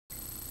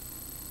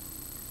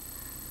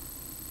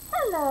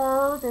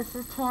Hello, this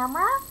is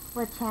Tamara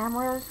with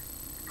Tamara's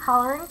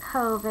Coloring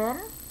Coven.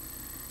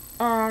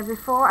 And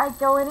before I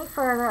go any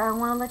further, I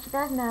want to let you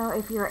guys know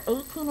if you're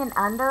 18 and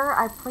under,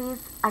 I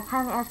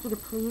kindly ask you to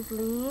please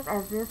leave,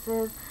 as this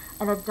is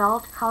an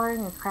adult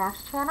coloring and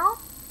crafts channel.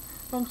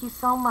 Thank you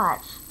so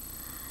much.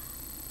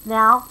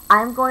 Now,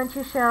 I'm going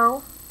to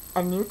show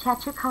a new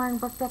tattoo coloring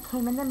book that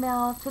came in the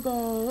mail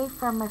today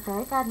from my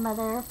fairy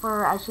godmother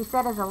for, as she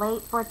said, as a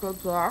late birthday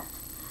gift.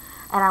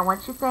 And I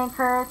want to thank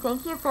her.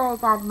 Thank you, fairy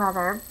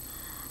godmother.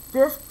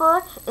 This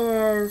book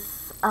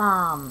is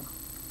by,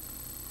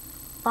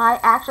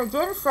 actually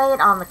didn't say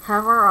it on the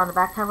cover or on the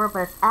back cover,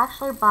 but it's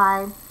actually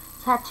by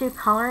Tattoo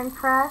Coloring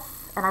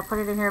Press. And I put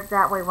it in here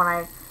that way when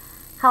I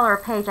color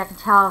a page I can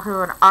tell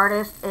who an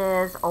artist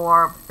is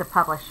or the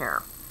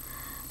publisher.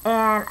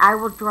 And I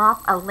will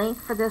drop a link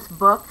for this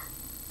book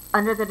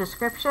under the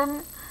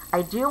description.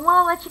 I do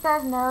want to let you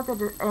guys know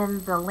that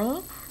in the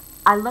link,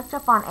 I looked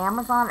up on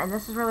Amazon, and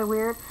this is really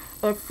weird.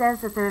 It says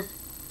that there's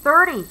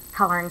 30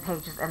 coloring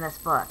pages in this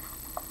book.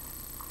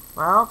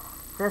 Well,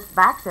 this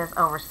back says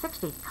over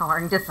 60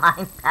 coloring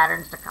design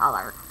patterns to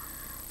color.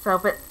 So,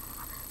 but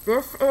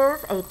this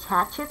is a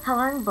tattoo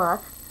coloring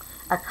book,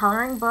 a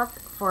coloring book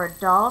for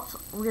adult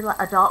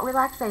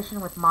relaxation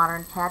with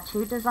modern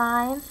tattoo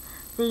designs,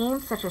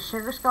 themes such as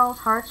sugar skulls,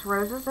 hearts,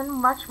 roses, and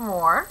much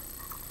more.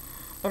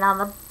 And on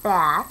the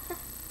back,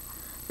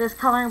 this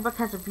coloring book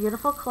has a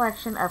beautiful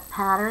collection of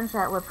patterns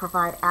that would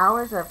provide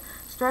hours of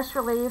stress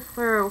relief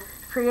through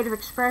creative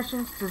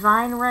expressions.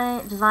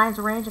 Designs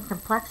range in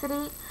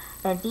complexity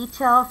and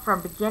detail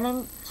from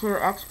beginning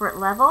to expert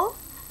level.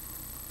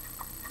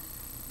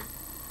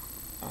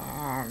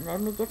 And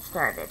let me get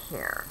started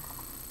here.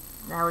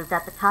 Now we've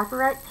got the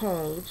copyright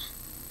page.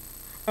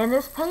 And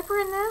this paper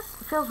in this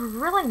feels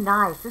really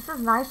nice. This is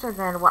nicer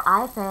than what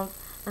I think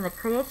than the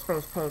Create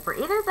Space paper.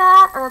 Either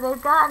that or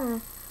they've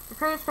gotten, the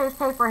Create Space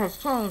paper has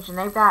changed and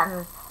they've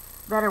gotten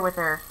better with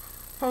their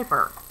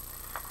paper.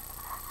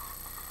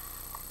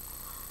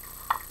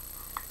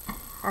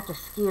 I have to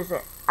excuse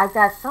it. I've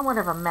got somewhat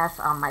of a mess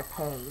on my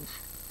page.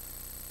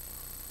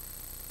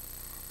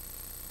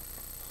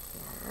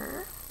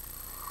 Here.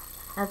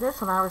 Now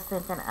this one I was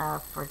thinking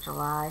of for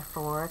July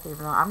 4th,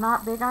 even though I'm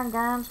not big on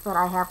guns, but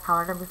I have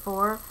colored them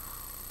before.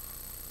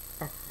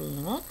 A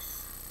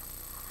phoenix.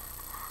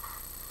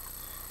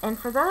 And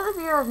for those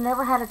of you who have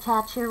never had a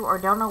tattoo or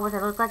don't know what they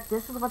look like,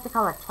 this is what they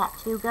call a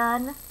tattoo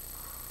gun.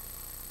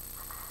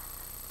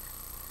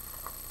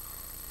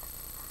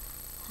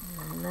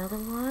 Another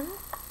one.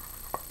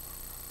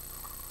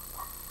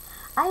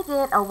 I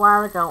did a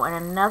while ago in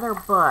another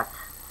book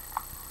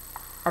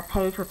a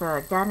page with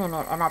a gun in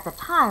it, and at the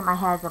time I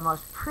had the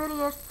most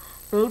prettiest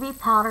baby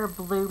powder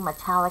blue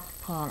metallic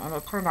pen, and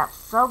it turned out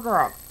so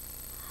good.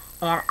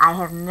 And I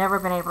have never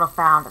been able to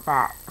find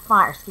that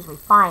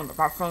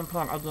same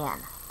pen again.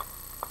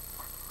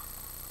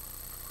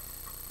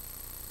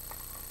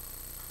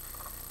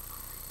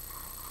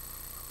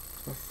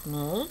 The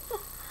snake.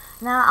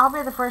 Now, I'll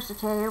be the first to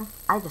tell you,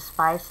 I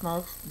despise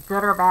snakes,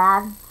 good or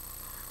bad.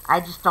 I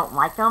just don't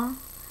like them.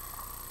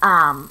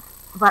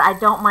 But I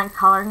don't mind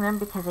coloring them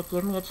because they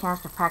give me a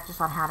chance to practice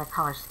on how to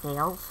color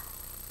scales.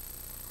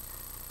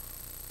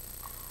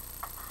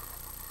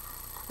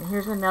 And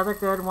here's another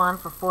good one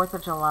for 4th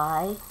of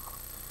July.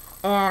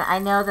 And I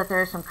know that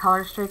there's some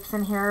color streaks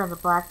in here in the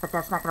black, but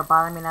that's not going to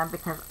bother me none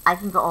because I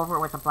can go over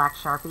it with a black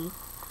Sharpie.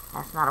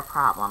 That's not a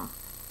problem.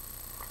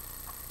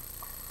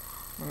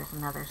 There's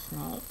another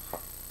snake.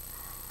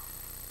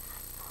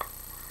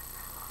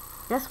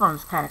 This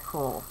one's kind of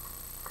cool.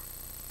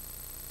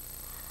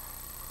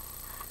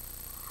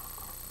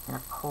 And a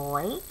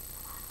koi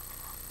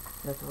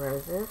with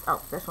roses.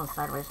 Oh, this one's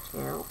sideways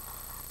too.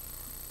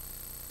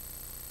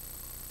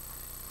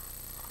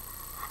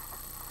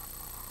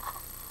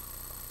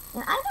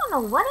 And I don't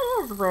know what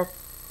it is with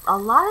a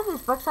lot of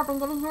these books I've been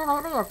getting here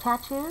lately of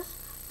tattoos.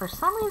 For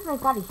some reason they've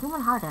got a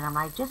human heart in them.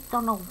 I just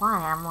don't know why.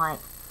 I'm like,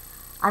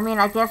 I mean,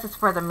 I guess it's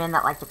for the men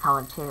that like to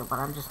color too, but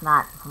I'm just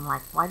not, I'm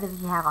like, why does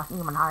he have a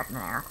human heart in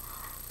there?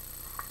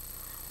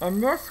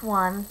 And this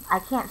one, I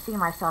can't see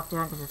myself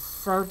doing because it's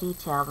so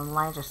detailed and the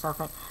lines are so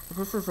faint. But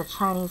this is a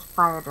Chinese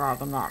fire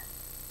dragon that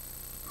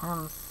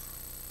comes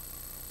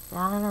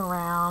down and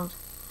around.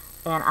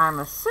 And I'm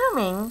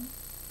assuming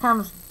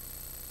comes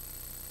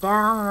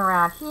down and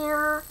around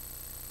here.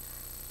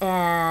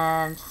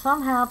 And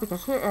somehow,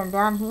 because here and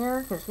down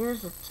here, because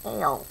here's the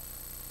tail.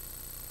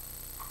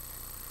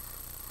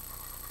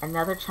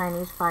 Another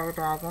Chinese fire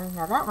dragon.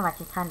 Now that one I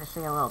can kind of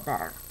see a little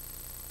better.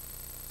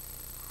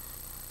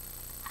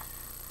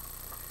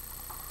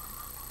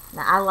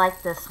 Now, I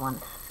like this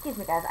one. Excuse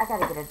me, guys. I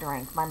gotta get a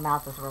drink. My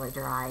mouth is really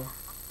dry.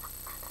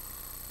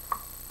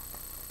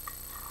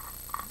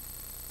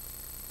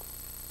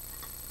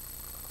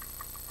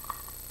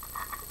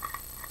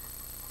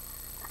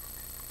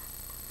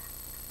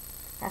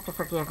 You have to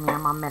forgive me.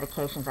 I'm on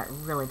medications that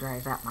really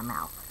dries out my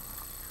mouth.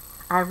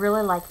 I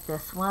really like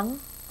this one.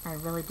 I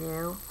really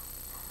do.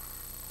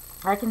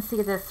 I can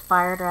see this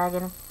fire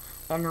dragon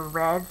in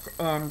reds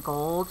and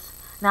golds.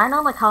 Now, I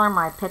normally color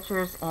my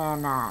pictures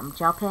in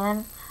gel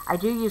pen. I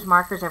do use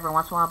markers every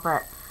once in a while,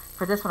 but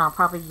for this one I'll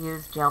probably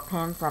use gel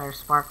pens that are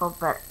sparkle.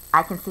 But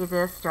I can see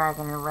this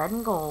dragon in red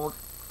and gold,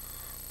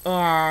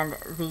 and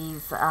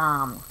these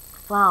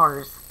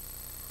flowers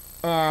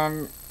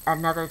in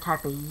another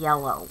type of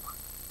yellow.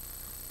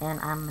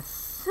 And I'm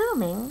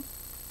assuming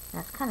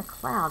that's kind of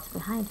clouds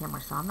behind him or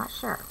so. I'm not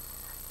sure.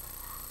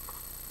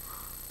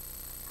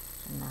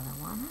 There's another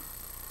one.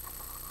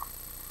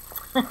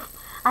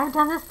 I've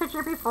done this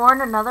picture before in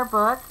another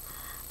book,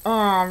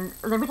 and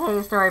let me tell you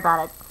a story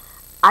about it.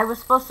 I was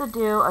supposed to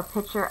do a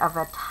picture of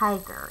a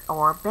tiger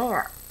or a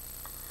bear.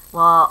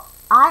 Well,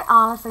 I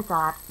honestly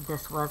thought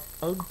this was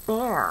a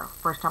bear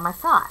first time I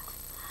saw it.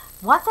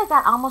 Once I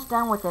got almost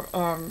done with it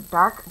in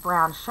dark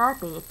brown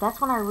Sharpie, that's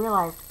when I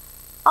realized,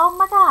 oh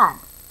my God,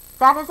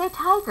 that is a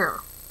tiger.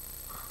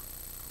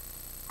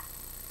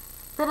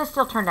 But it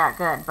still turned out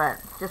good, but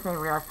just made me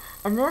realize.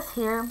 And this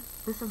here,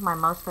 this is my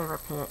most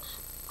favorite picture,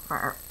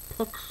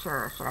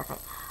 should I say,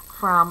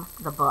 from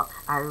the book.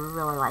 I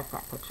really like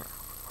that picture.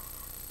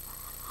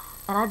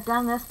 And I've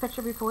done this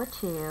picture before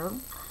too.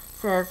 It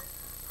says,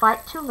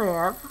 fight to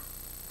live.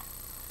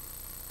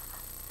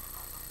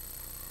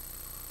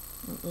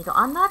 You go,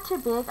 I'm not too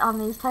big on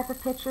these type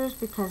of pictures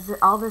because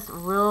all this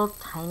real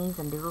tinies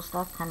and doodle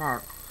stuff kind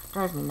of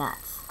drives me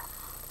nuts.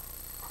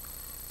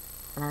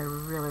 And I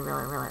really,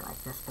 really, really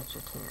like this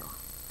picture too.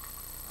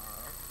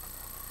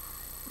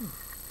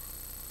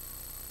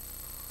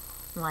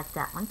 I like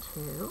that one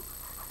too.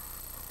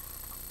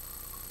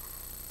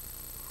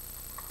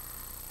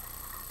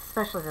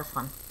 Especially this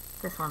one.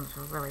 This one's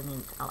really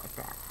neat. I like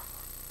that.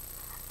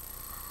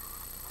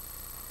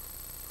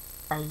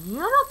 A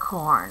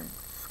unicorn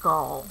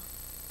skull.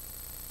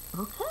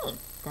 Okay,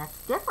 that's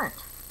different.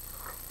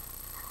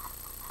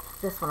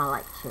 This one I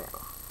like too.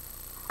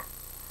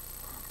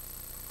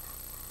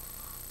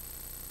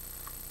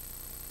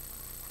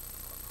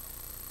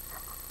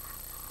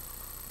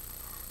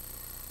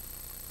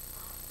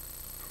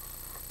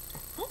 I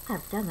think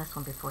I've done this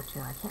one before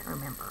too. I can't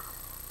remember.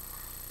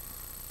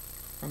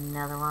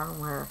 Another one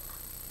with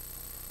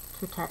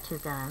 2 tattoo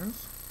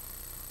guns.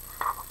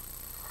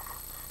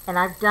 And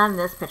I've done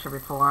this picture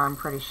before, I'm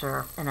pretty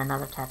sure, in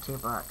another tattoo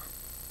book.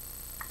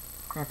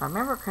 And if I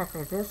remember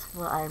correctly,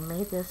 I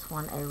made this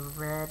one a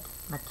red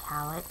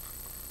metallic.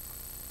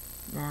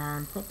 Now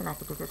I'm thinking I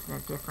could do this in a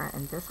different,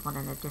 and this one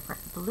in a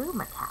different blue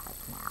metallic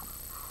now.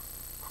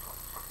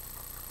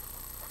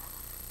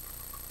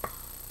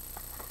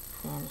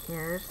 And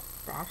here's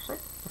actually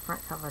the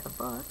front cover of the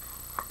book.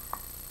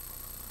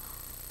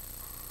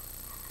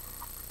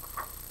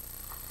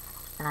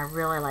 And I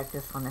really like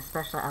this one,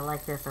 especially I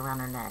like this around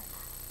her neck.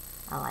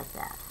 I like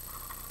that.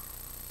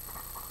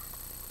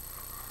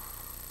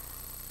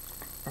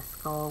 A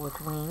skull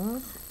with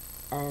wings,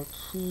 a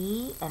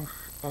key, and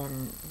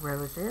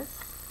roses.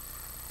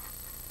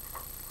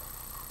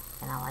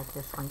 And I like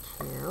this one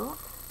too.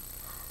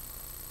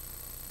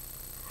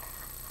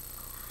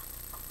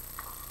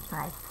 And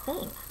I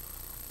think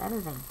that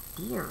is a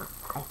deer.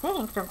 I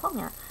think, don't quote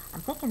me on it, I'm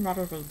thinking that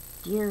is a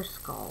deer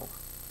skull.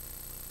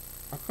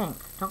 I think,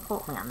 don't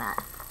quote me on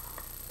that.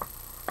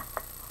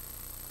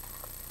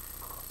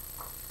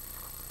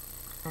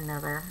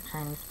 Another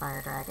Chinese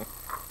fire dragon.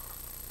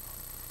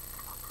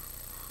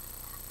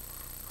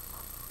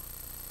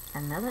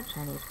 Another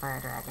Chinese fire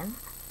dragon.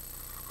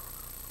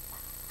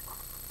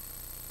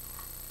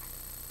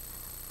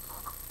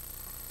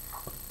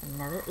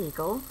 Another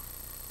eagle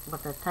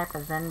with a type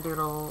of Zen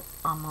doodle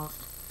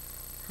almost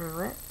through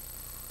it.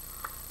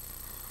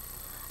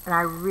 And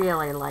I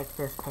really like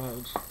this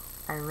page.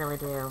 I really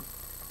do.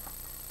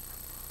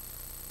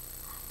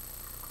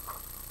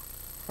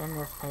 And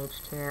this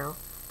page too.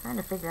 Trying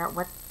to figure out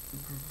what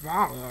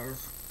that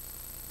is.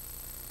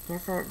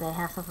 Guess that they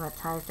have something that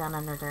ties down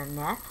under their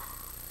neck.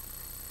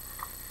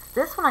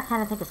 This one I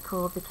kind of think is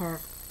cool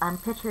because I'm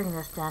picturing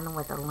this done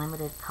with a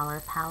limited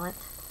color palette.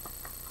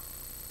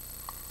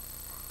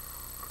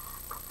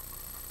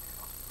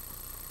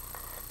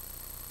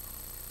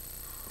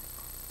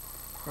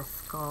 The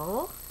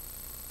skull.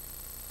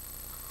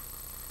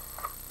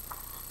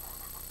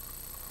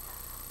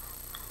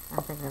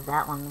 I'm thinking of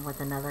that one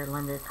with another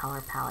limited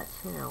color palette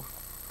too.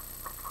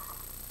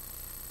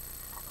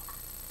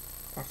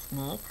 A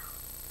snake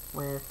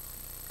with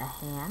a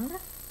hand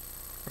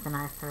with a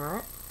knife through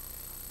it.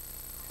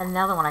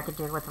 Another one I could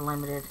do with a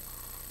limited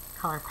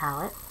color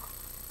palette.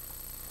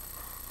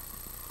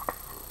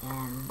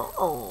 And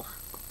bull.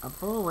 A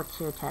bull with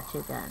 2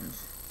 tattoo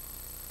guns.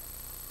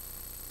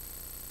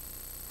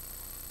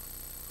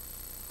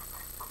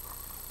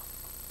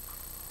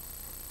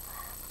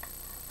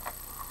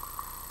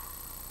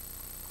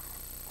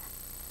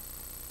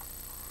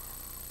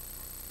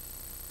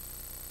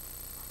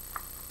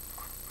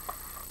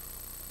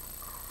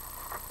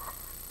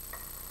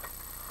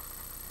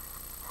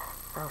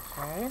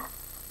 Okay,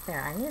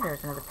 there, I knew there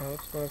was another page.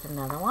 There's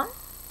another one.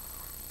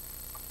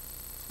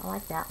 I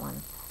like that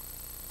one.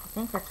 I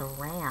think that's a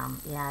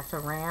ram. Yeah, it's a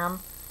ram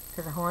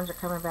because the horns are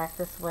coming back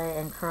this way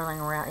and curling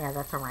around. Yeah,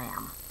 that's a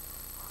ram.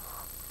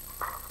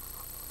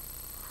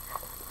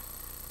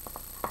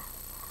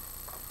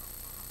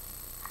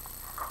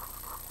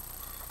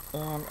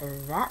 And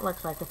that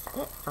looks like it's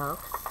it,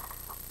 folks.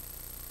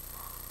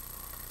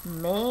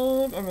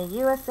 Made in the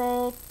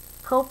USA,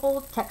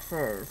 Coppell,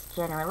 Texas,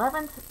 January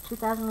 11th,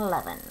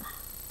 2011.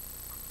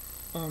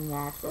 And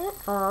that's it,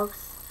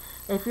 folks.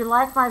 If you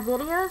like my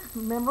videos,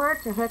 remember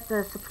to hit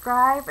the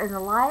subscribe and the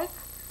like,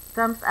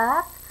 thumbs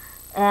up,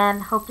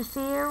 and hope to see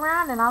you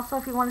around. And also,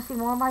 if you want to see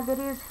more of my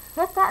videos,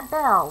 hit that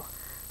bell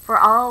for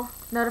all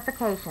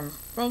notifications.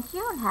 Thank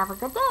you and have a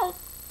good day.